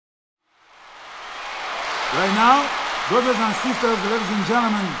Right now, brothers and sisters, ladies and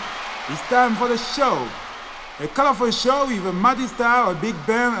gentlemen, it's time for the show. A colorful show with a mighty star, a big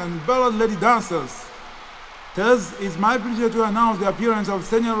band, and ballad lady dancers. Thus, it's my pleasure to announce the appearance of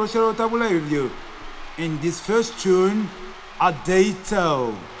Senior Rochelle Tabule with you in this first tune,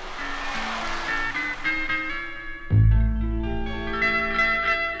 Adeito.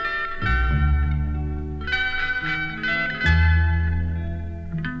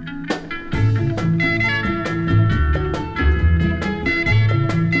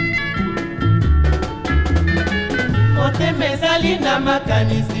 Mezali na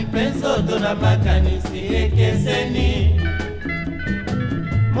makanisi pensoto na makanisi ekeseni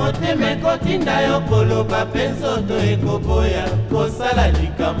moteme kotinda yo koloba pensoto ekoboya kosala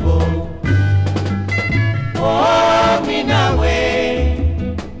likambo oh minawe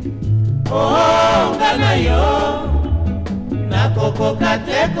oh ngana yo nakokoka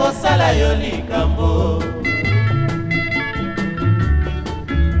te kosala yo likambo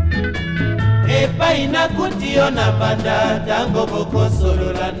epai nakuti yo na banda tango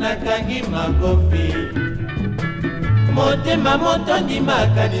bokosolola nakangi makofi motema motondi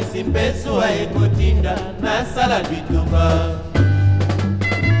makanisi mpesuwa ekotinda nasala bitumba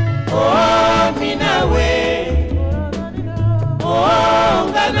oh minawe oh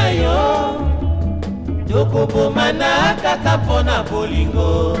ngana yo tokobomana kaka mpona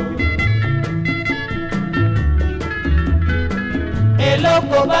bolingo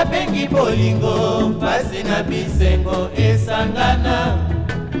eloko babengi bolingo mpasi na bisengo esangana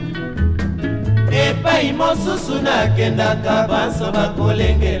epai mosusu nakendaka banso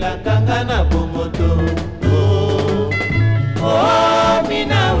bakolengelaka nga na bomoto oh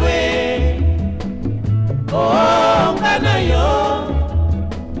minawe oh ngana yo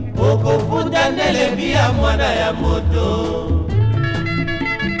okofuta ndelevi ya mwana ya moto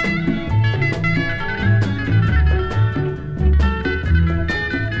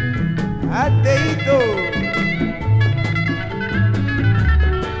Adeito.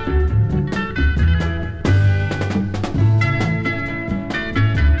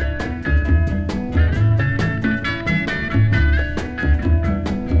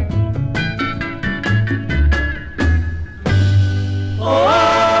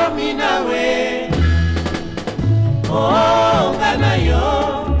 Oh minawe oh ngana yo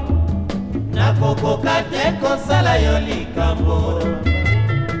nakokoka te kosala yo likambo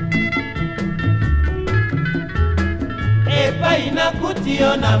epai nakuti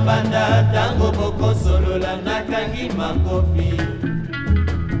yo na banda tango bokosolola nakangi makofi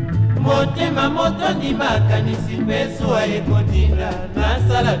motema motondi makanisi mpesuwa ekotinda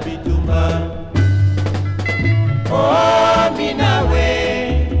nasala bitumba oh minawe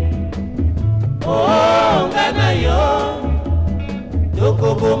oh ngana yo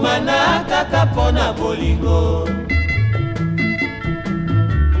tokobomana kaka mpona bolingo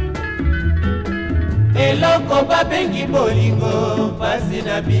eloko babengi bolingo mpasi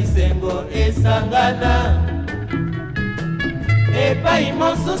na bisengo esangana epai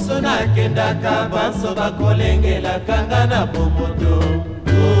mosusu nakendaka banso bakolengelaka nga na bomoto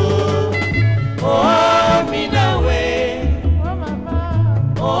oh minawe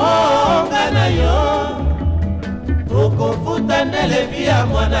oh ngana yo okofuta ndelevi ya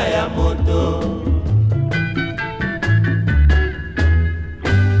mwana ya moto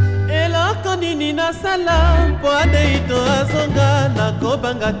nini nasala mpo Adeito azonga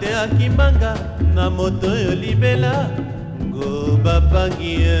nakobanga te akimbanga na moto oyo libela ngo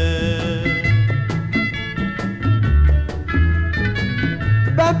bapangi ye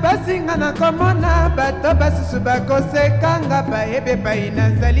bapasinga nakomona bato basusu bakosekanga bayebi epai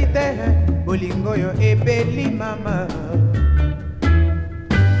nazali te bolingo oyo ebeli mama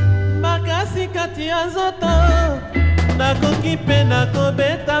makasi kati ya nzoto nakoki mpe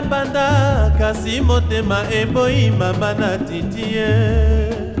nakobeta mbanda kasi motema eboyi mama na titi ye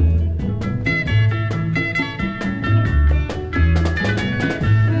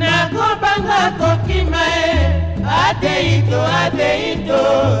nakobanga kokima ye Adeito Adeito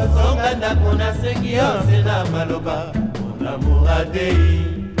zonga ndako nasengi yo se na maloba mon amour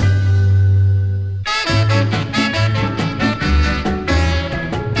Adei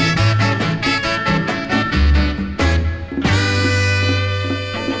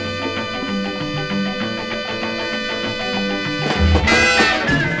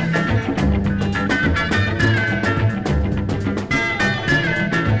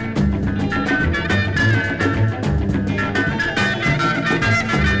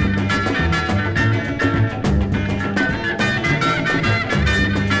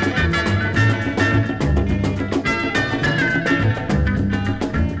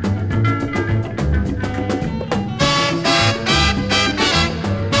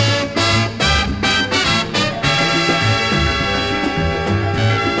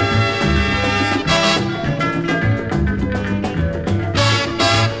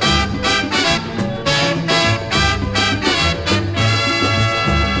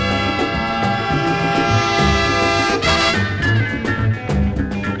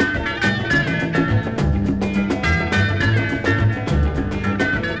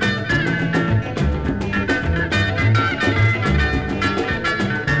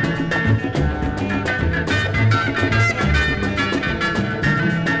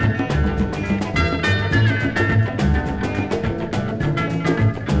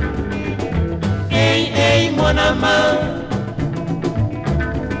hey, mon amant.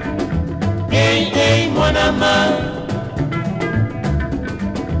 Hey, mon amant.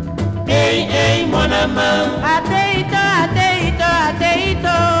 Hey, mon amant. Ateito, ateito,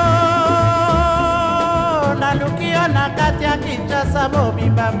 ateito. Nalukio na kati ya Kinshasa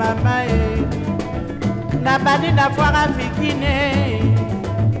mobimba mama e. Na bani na foire fikine.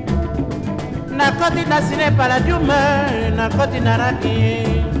 Na koti na Ciné Palladium, na koti na Raki.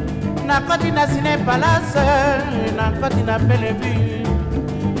 Na koti na Ciné Palace, na koti na Bellevue.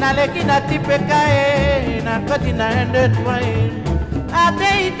 Na leki na Tipekae, na koti na 1, 2, 3.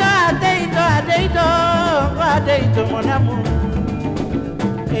 Ateito, ateito, ateito, ateito mon amour.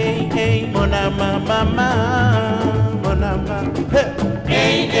 Hey, mon amant, maman, mon amant.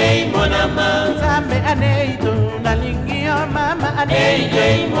 Hey, mon amant. Sambe adeito, nalingi yo mama adeito.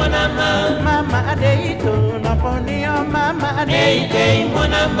 Hey, mon amant. Mama adeito, naponi yo mama adeito. Hey,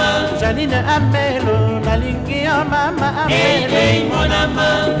 mon amant. Janine amelo, nalingi yo mama amelo. Hey, mon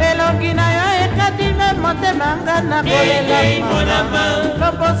amant. Elongi na yo ekati me monte manga na kolela Hey, mon amant.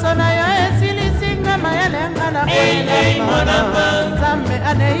 Loposo na yo esilisinga mayelenga na kolela Hey, mon amant. Sambe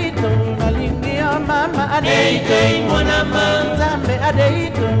adeito, nalingi yo mama adeito. Hey, mon amant. Sambe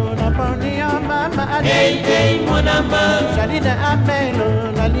adeito, naponi yo mama adeito. Hey, mon amant. Janine amelo,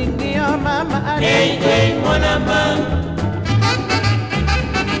 nalingi yo mama adeito. Hey, mon amant.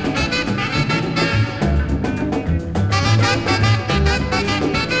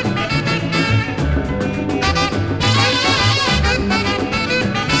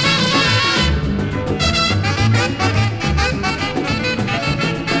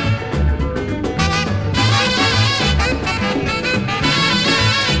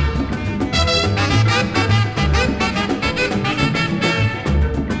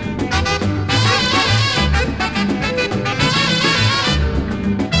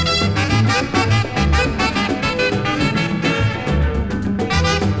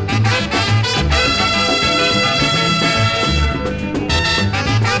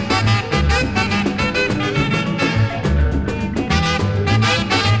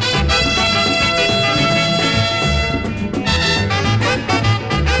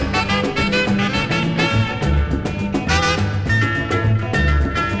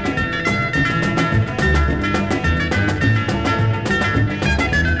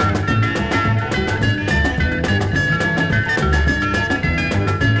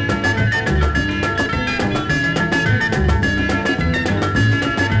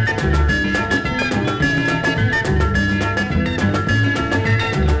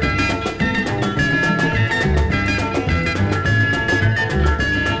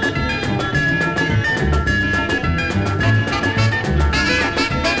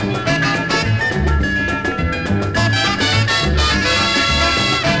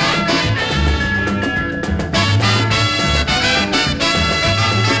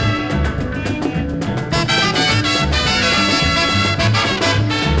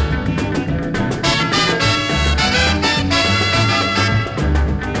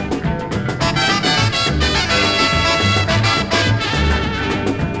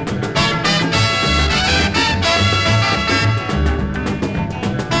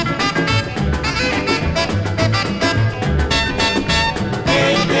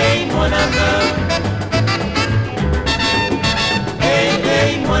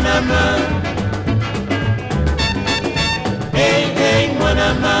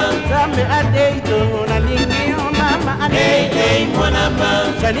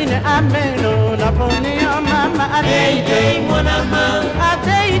 Janine amelo, naponi yo mama adeito. Hey, mon amant.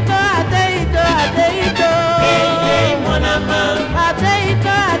 Adeito, adeito, adeito. Hey, mon amant.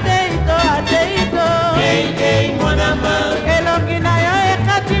 Adeito, adeito, adeito. Hey, mon amant. Elongi na yo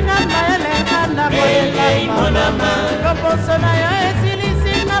ekati na mayelenga na kolela. Hey, mon amant. Loposo na yo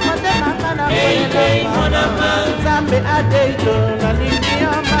esilisinga motema na kolela. Hey, mon amant. Zambe adeito, nalingi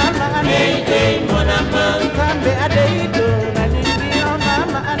yo mama adeito. Hey, mon amant. Zambe adeito, nalingi yo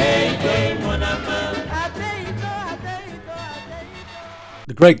mama adeito. Hey, mon amant.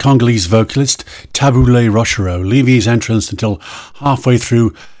 The great Congolese vocalist Taboulé Rochereau leaving his entrance until halfway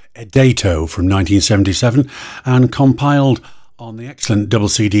through Edato from 1977 and compiled on the excellent double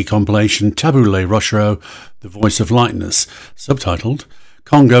CD compilation Taboulé Rochereau, The Voice of Lightness, subtitled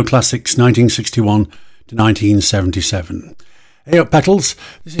Congo Classics 1961 to 1977. Hey up Petals,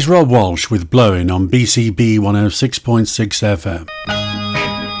 this is Rob Walsh with Blowin' on BCB 106.6 FM.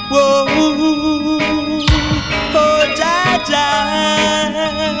 Whoa, oh Jaja,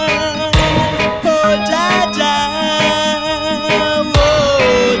 oh Jaja, oh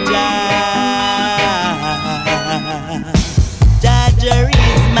Jaja, Jaja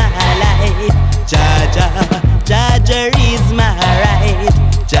is my life, Jaja.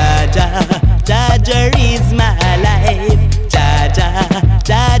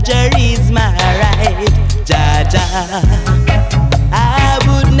 I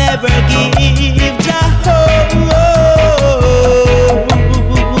would never give Jah,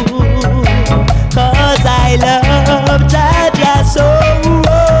 'cause I love Jah so.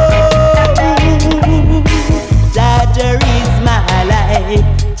 Jah is my life,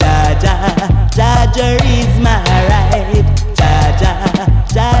 Jah is my right, Jah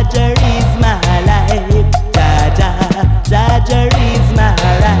is my life, Jah is my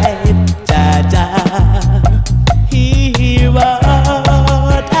right, hear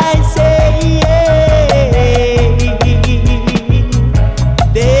what I say,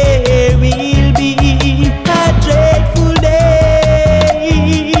 there will be a dreadful day.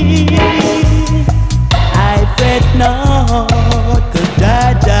 I fret not, 'cause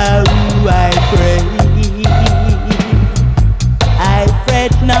Jah who I pray. I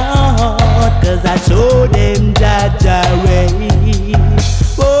fret not, 'cause I show them Jah way.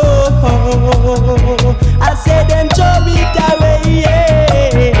 Oh, I say them show it away,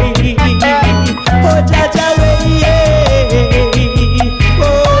 yeah. Oh, Jah way, yeah. Oh,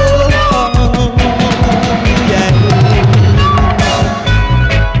 yeah.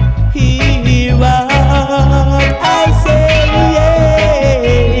 Hear what I say, yeah.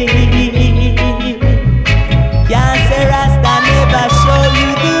 Can't say Rasta never show you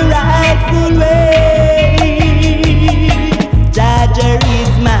the rightful way. Jah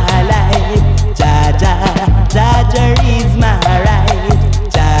is my life, Jah is my right,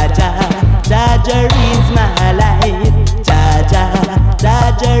 Jah is my life, Jah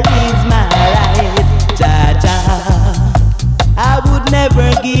is my right, I would never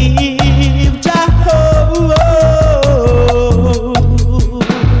give Jah.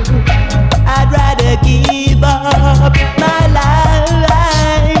 I'd rather give up my life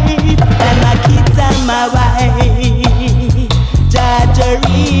and my kids and my wife. Jah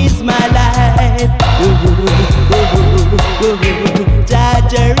is my life. Jah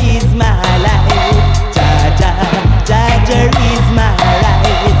is my life. Jah is my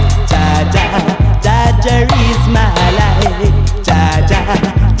right. Jah is my life.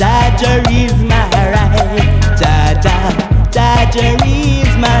 Jah is my right. Jah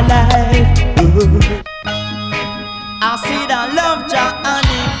is my life. I see that love Jah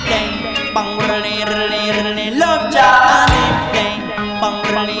and it flame. Bang really love Jah and it flame. Bang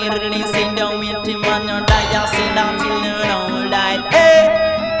really sit down with him and you die. I see that till you don't light. Hey,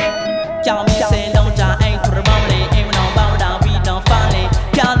 can't me say no Jah ain't for the bubbly. Even though bow down we don't fall.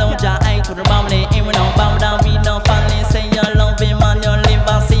 Can't no Jah ain't for the bubbly. Even though bow down we don't fall. Say you love him and you live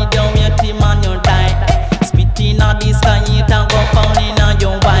and sit down with him and you die. Spitting on the sky, you can go falling on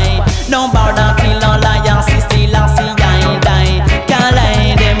your wine. No bow down till all I see still I see I die. Can't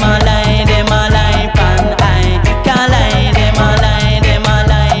lie, them a lie, them a lie pan I. Can't lie, them a lie, them a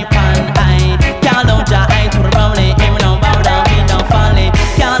lie pan I. Can't no Jah ain't for the bubbly, even though bow down we don't fall.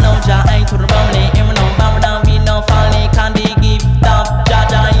 Can't no Jah ain't for the bubbly, even though bow down we don't fall. Can the gift of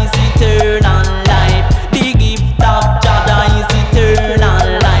Jah is eternal life. The gift of Jah is eternal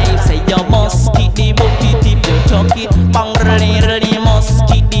life. Say you must keep the bucket if you chuck it. Bang really must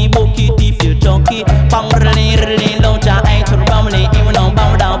keep the bucket if you chuck it. Bang really no Jah ain't for the bubbly, even though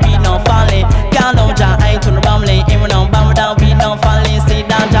bow down we don't fall. Can't no Jah ain't for the bubbly, even though bow down we don't fall. See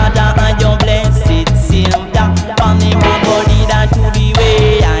that Jah and your blessed Savior. Funny my body that to the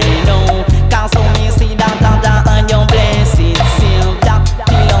way I know. Can't so me see that Jah and your blessed Savior.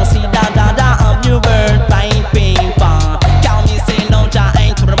 Till you see that Jah of your birth by paper. Can't me say no Jah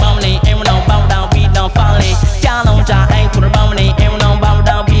ain't for the bubbly, even though bow down we don't fall. Can't no Jah ain't for the bubbly, even though bow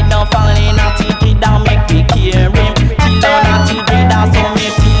down we don't fall. Not teach it down, make me care him. Till not teach it down, so me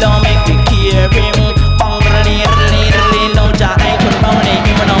till make me care him. Bang really no Jah ain't for the bubbly,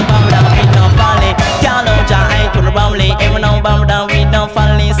 even though bow down we don't fall. Can't no Jah ain't for the bubbly, even though bow down we don't fall.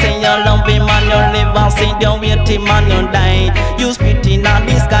 Say you love him and you live and sit down with him and you die. You spitting on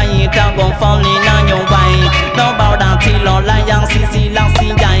the sky, it a go falling on your wine. No bow down till all I am see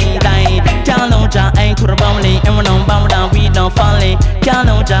die. Can't no Jah ain't for the bubbly, even though bow down we don't fall. Can't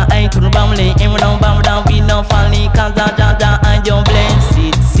no Jah ain't for the bubbly, even though bow down we don't fall. Cause Jah and your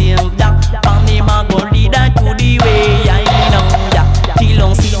blessed Savior. Family man go lead that to the way I know ya. Till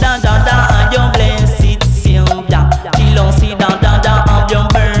you see that Jah and your blessed Savior. Till you see that Jah of your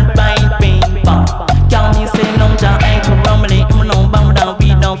birth by paper. Can't me say no Jah ain't for the bubbly, even though bow down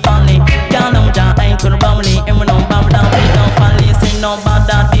we don't fall. Can't no Jah ain't for the bubbly, even though bow down we don't fall. Say no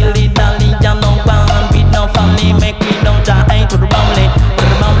bother dilly dally, ya no band with no family. Make me no Jah ain't for the bubbly, for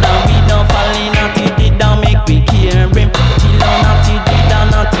the bow down we don't fall. Not it did down make we care him. Till not it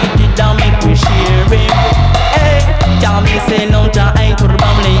did down make we share him. Hey, can't me say no Jah ain't for the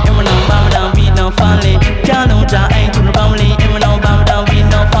bubbly, even though bow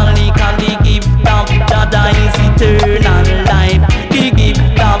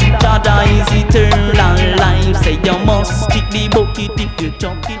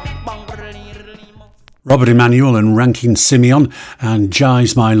Robert Emanuel and Rankin Simeon and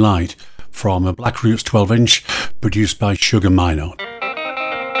Jai's My Light from a Black Roots 12-inch produced by Sugar Minott.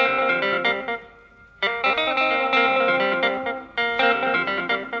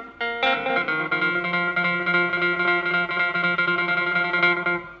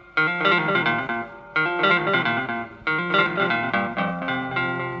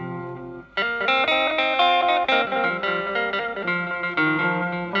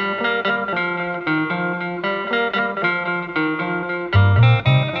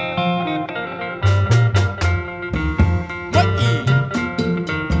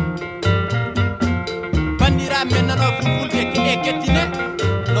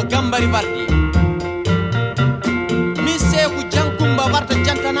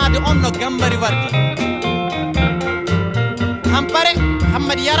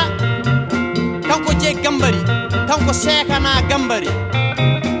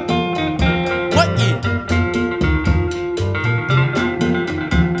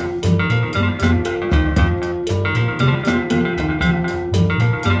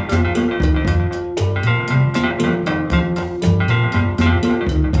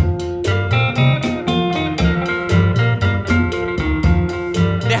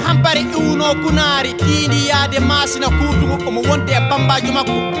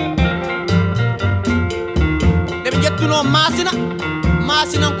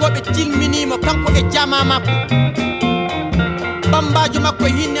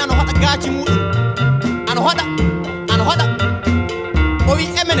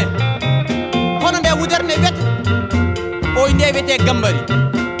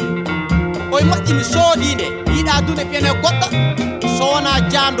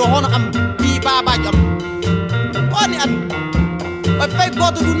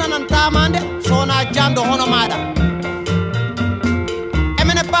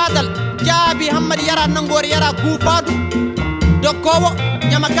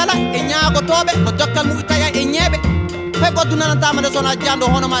 Sona jando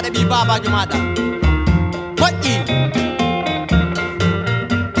hono ma de bi baba jumada moƴƴi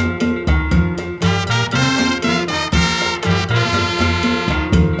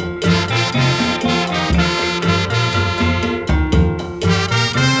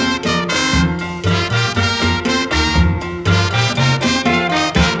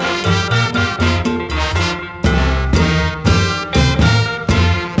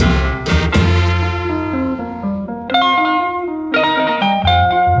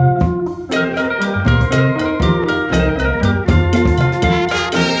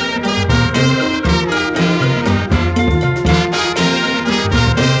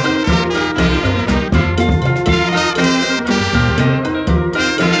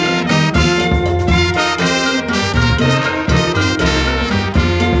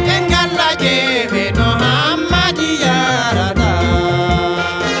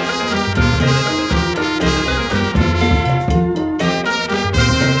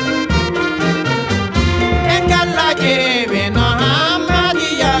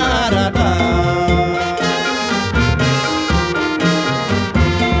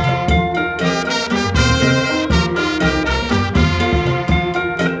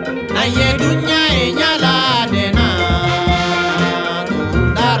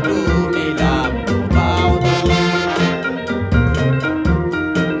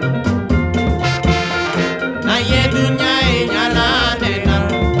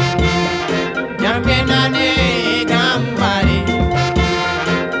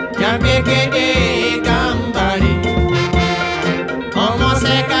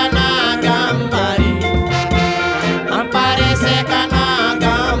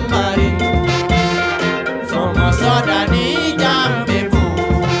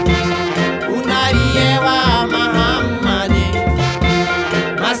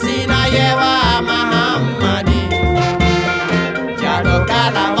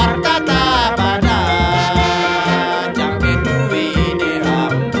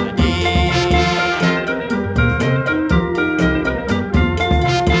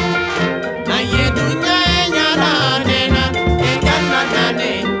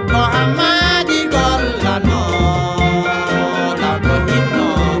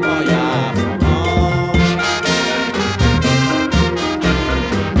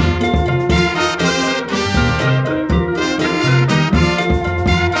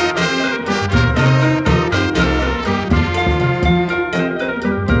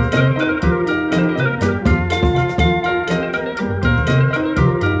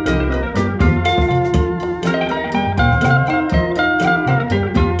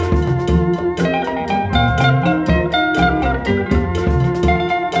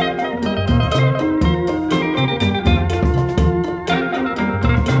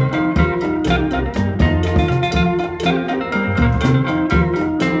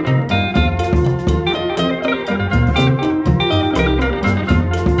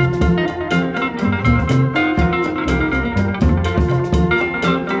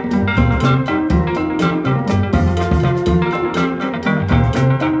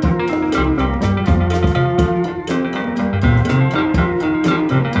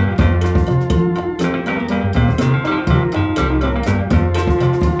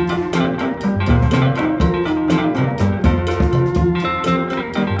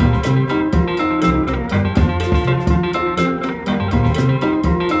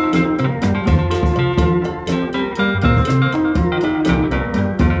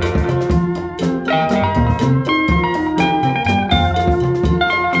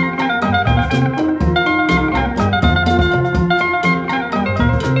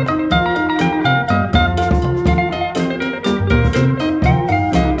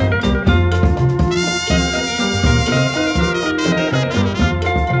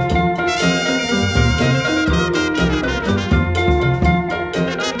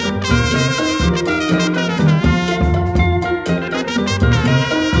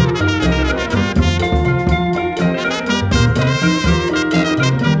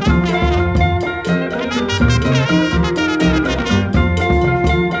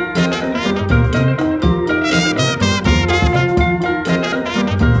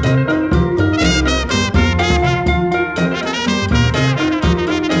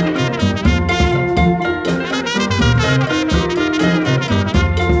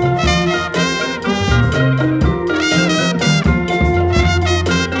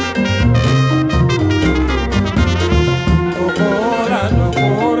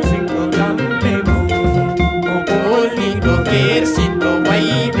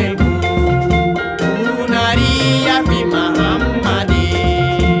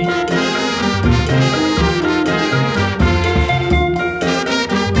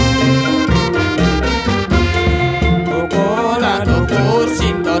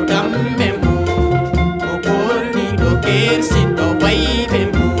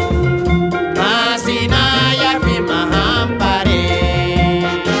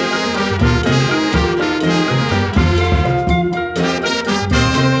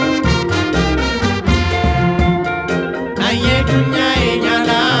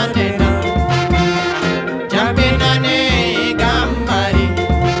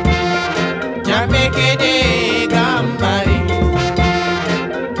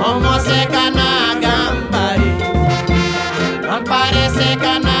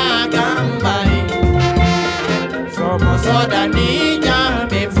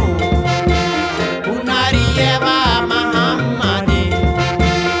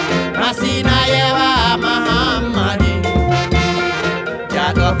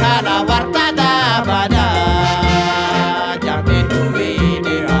kala wartada bada jame duwe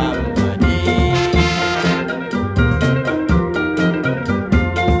de amani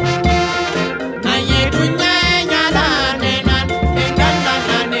na ye dunya nyala nenan engana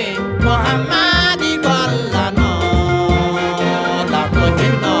nane Muhammadi wallano la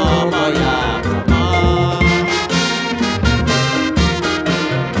kotino moya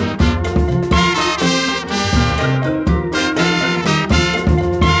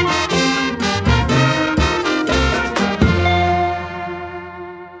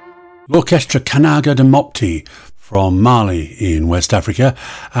L'Orchestra Kanaga de Mopti from Mali in West Africa,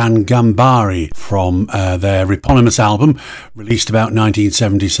 and Gambari from their eponymous album released about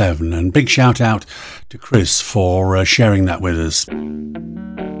 1977. And big shout out to Chris for sharing that with us.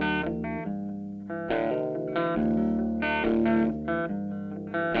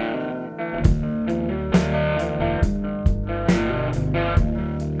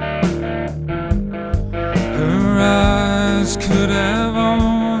 Her eyes could have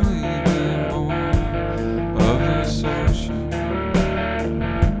only been born of this ocean.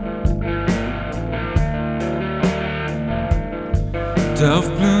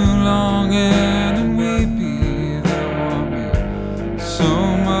 Delft blue, long and weepy, that want me so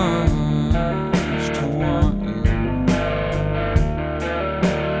much to want you.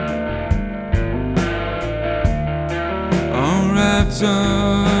 All wrapped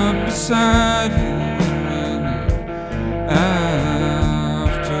up beside you.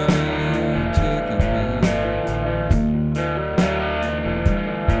 After you've taken me,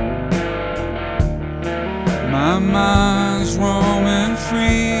 my mind's roaming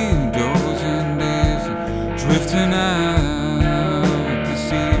free, dozing days, drifting out this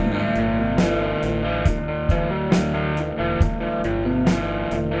evening.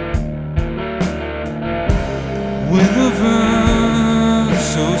 With a verse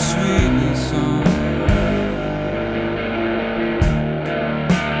so sweetly sung,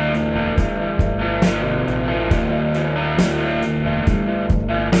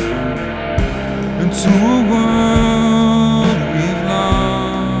 to a world we've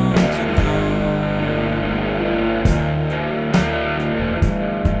longed to come.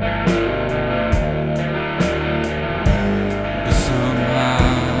 But somehow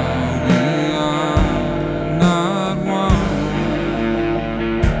we are not one.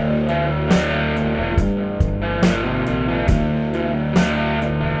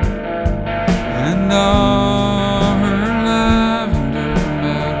 And all her lavender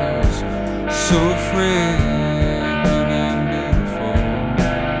meadows so fragrant and beautiful,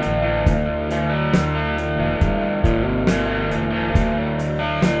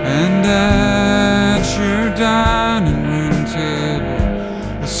 and at your dining room table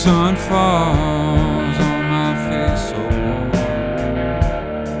the sun falls on my face so warm,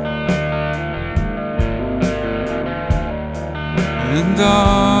 and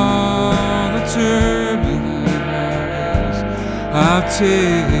all the turbulent hours I've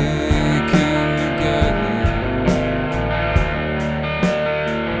taken to get here.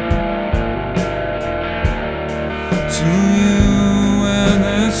 To you and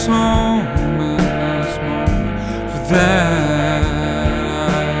this moment, last moment, for that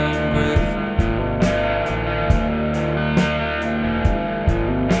I am grateful.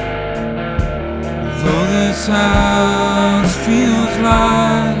 Though this house feels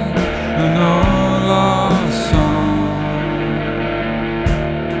like an old lost song,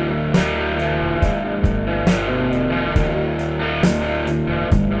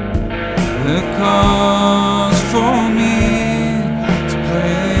 that calls for me to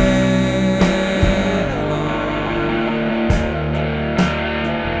play along.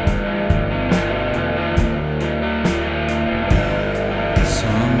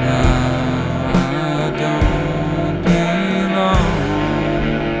 Somehow I don't belong.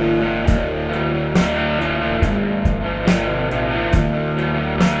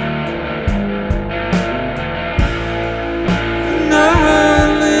 Now I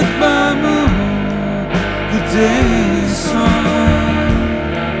lit by moon, the day's sun.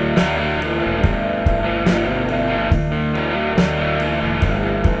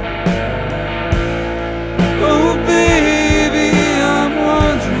 Oh baby, I'm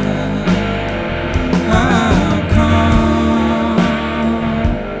wondering how come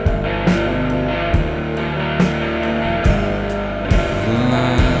the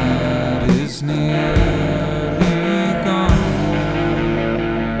light is nearly gone.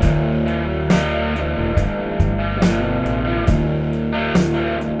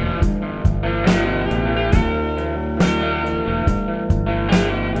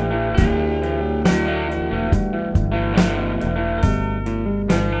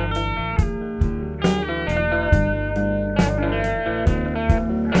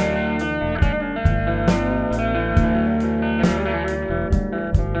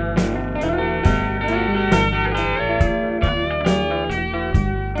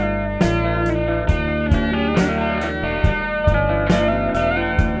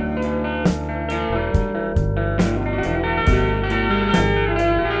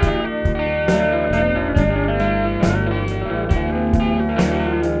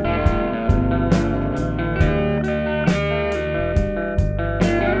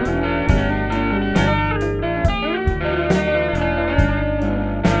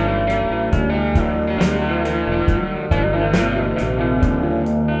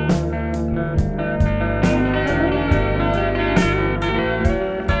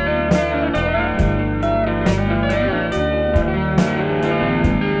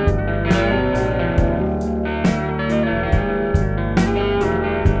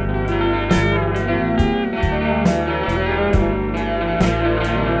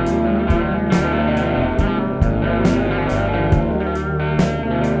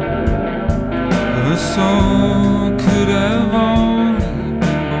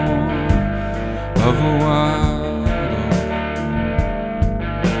 of a wild oak,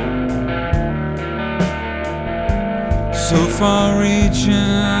 so far-reaching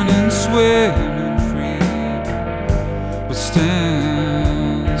and swaying free, but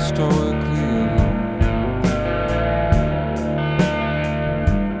stand stoically alone.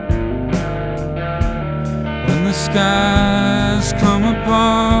 When the skies come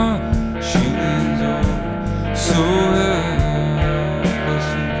apart, she leans over, so helpless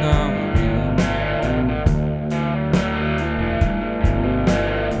and cowering.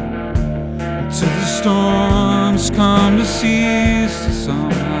 Until the storms come to cease,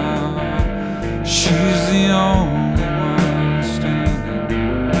 somehow she's the only one standing.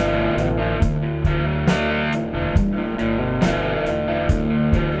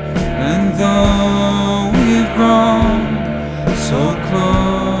 And though we've grown so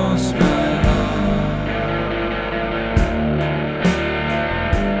close by now,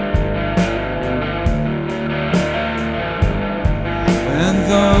 and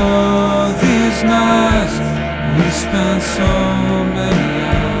though these nights we spent so many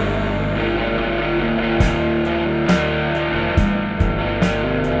hours,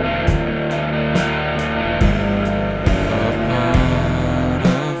 a part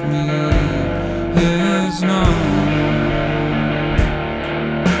of me is known.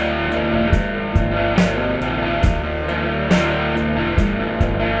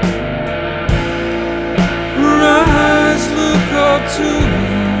 Rise, look up to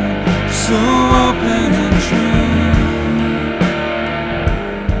me, so open and true.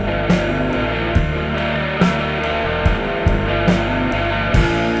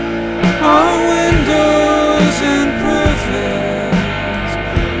 Our windows in perfect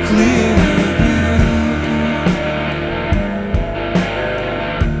clear view,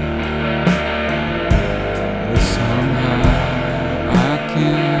 but somehow I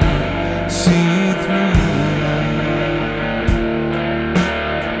can't see through.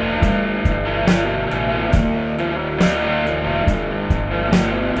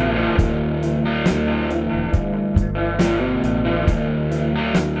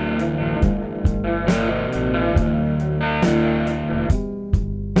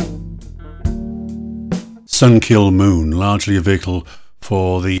 Sun-Kil Moon, largely a vehicle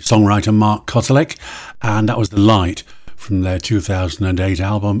for the songwriter Mark Kozelek, and that was The Light from their 2008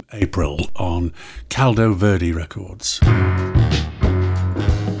 album April on Caldo Verde Records.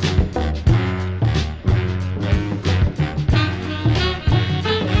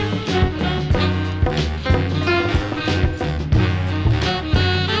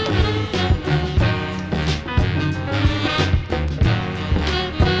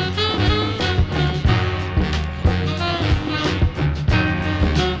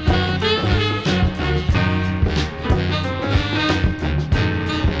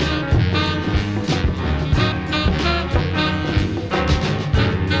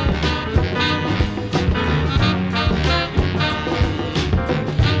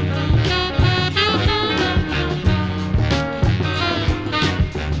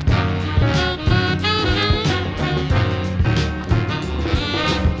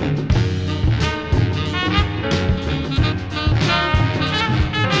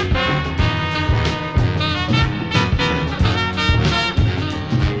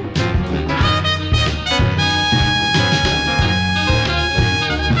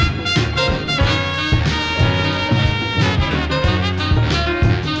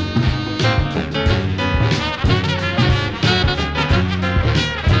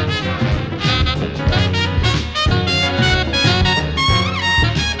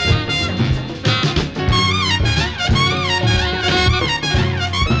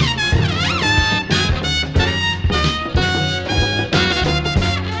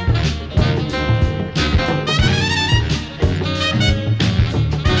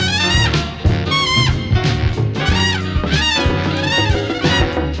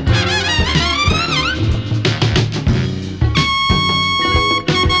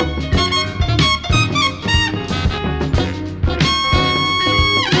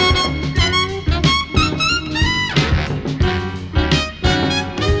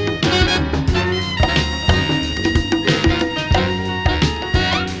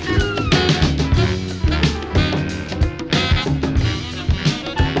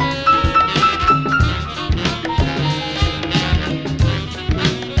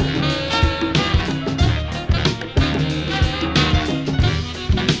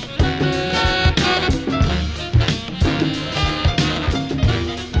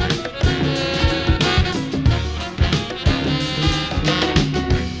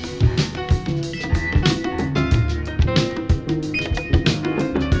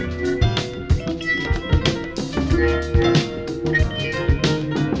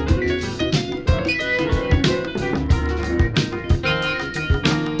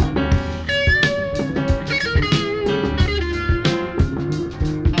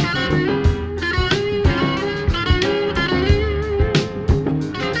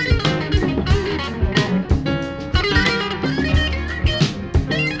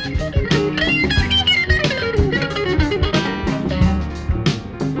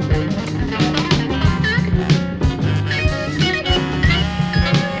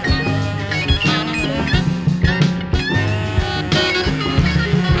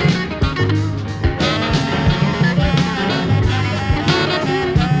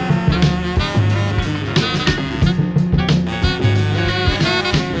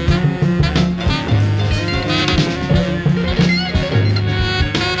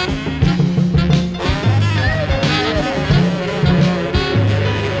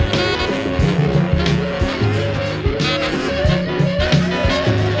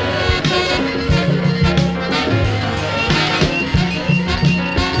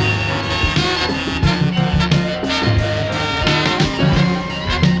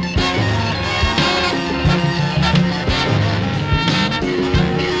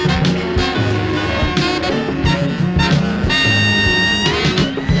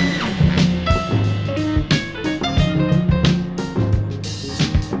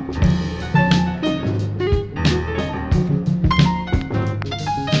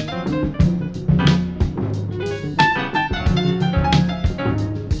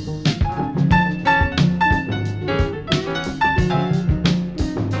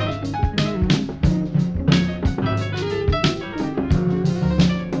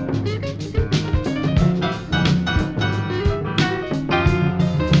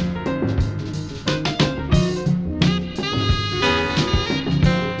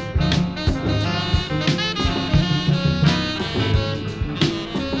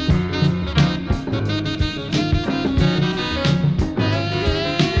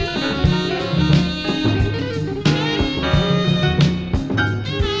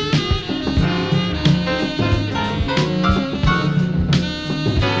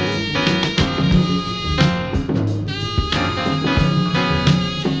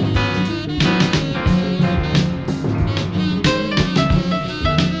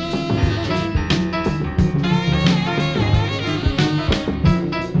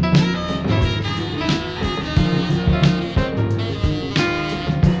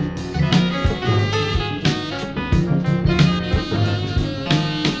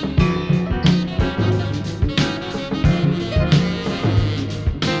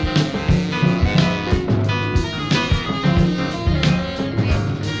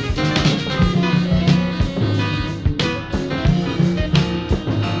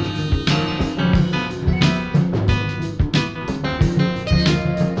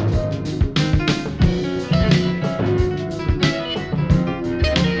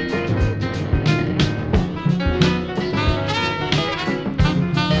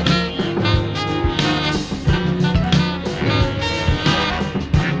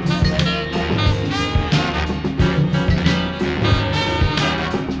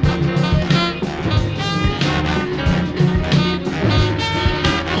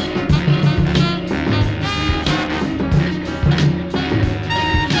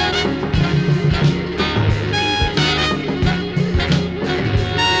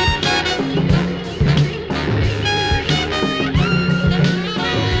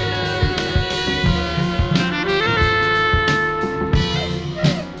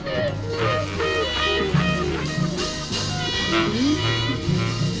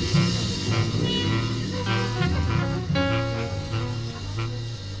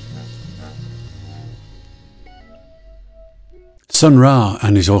 Sun Ra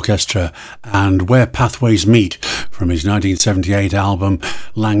and his orchestra, and Where Pathways Meet from his 1978 album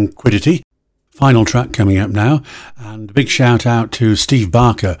Languidity. Final track coming up now, and a big shout out to Steve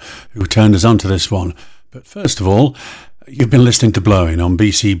Barker who turned us onto this one. But first of all, you've been listening to Blowin on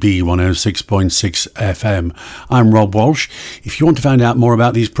BCB 106.6 FM. I'm Rob Walsh. If you want to find out more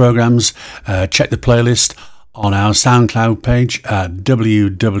about these programmes, check the playlist on our SoundCloud page at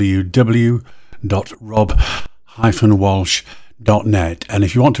www.rob-walsh.net. And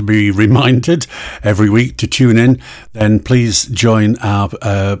if you want to be reminded every week to tune in, then please join our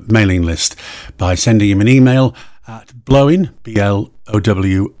mailing list by sending him an email at blowin, BLOWIN,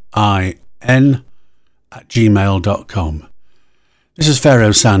 @gmail.com. This is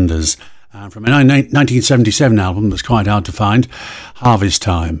Pharoah Sanders, and from a 1977 album that's quite hard to find, Harvest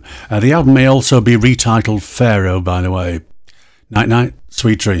Time. The album may also be retitled Pharaoh, by the way. Night night,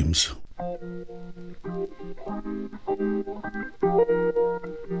 sweet dreams.